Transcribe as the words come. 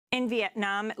In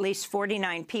Vietnam, at least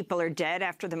 49 people are dead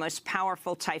after the most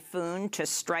powerful typhoon to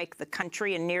strike the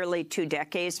country in nearly 2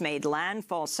 decades made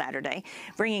landfall Saturday,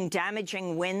 bringing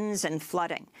damaging winds and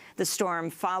flooding. The storm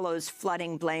follows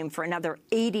flooding blamed for another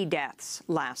 80 deaths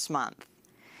last month.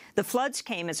 The floods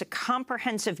came as a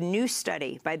comprehensive new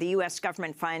study by the U.S.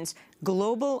 government finds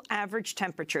global average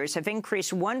temperatures have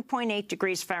increased 1.8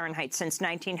 degrees Fahrenheit since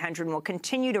 1900 and will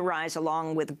continue to rise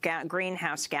along with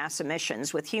greenhouse gas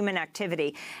emissions, with human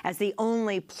activity as the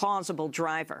only plausible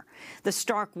driver. The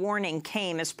stark warning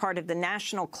came as part of the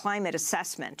National Climate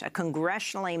Assessment, a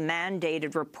congressionally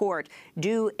mandated report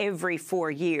due every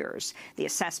 4 years. The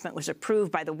assessment was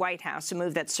approved by the White House, a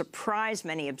move that surprised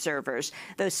many observers,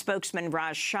 though spokesman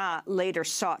Raj Shah later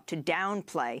sought to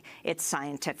downplay its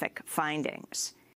scientific findings.